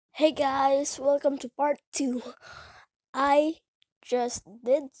Hey guys, welcome to part 2. I just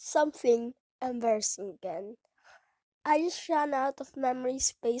did something embarrassing again. I just ran out of memory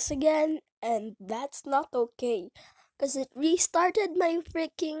space again, and that's not okay because it restarted my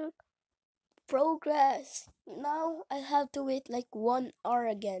freaking progress. Now I have to wait like 1 hour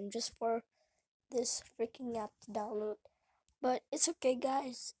again just for this freaking app to download. But it's okay,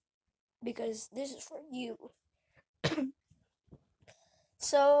 guys, because this is for you.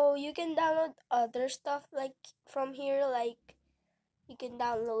 So you can download other stuff like from here, like you can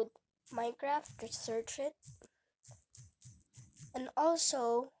download Minecraft, just search it. And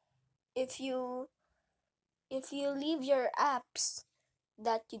also, if you if you leave your apps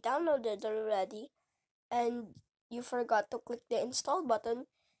that you downloaded already and you forgot to click the install button,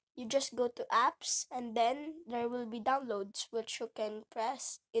 you just go to apps and then there will be downloads which you can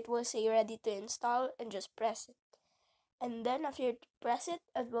press. It will say ready to install and just press it. And then after you press it,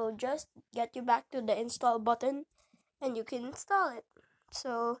 it will just get you back to the install button and you can install it.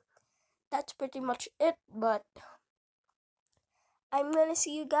 So that's pretty much it, but I'm gonna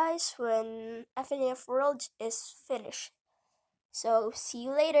see you guys when FNF World is finished. So see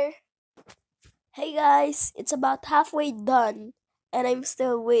you later. Hey guys, it's about halfway done and I'm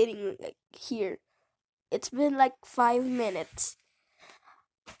still waiting like here. It's been like 5 minutes.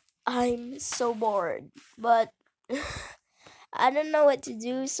 I'm so bored, but I don't know what to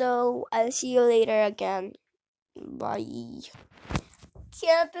do, so I'll see you later again. Bye.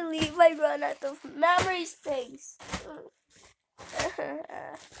 Can't believe I run out of memory space. I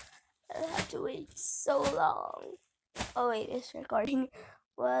have to wait so long. Oh wait, it's recording.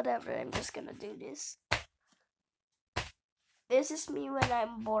 Whatever, I'm just gonna do this. This is me when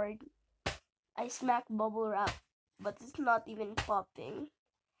I'm bored. I smack bubble wrap, but it's not even popping.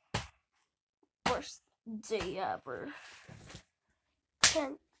 Worst day ever.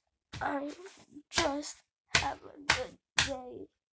 Can I just have a good day?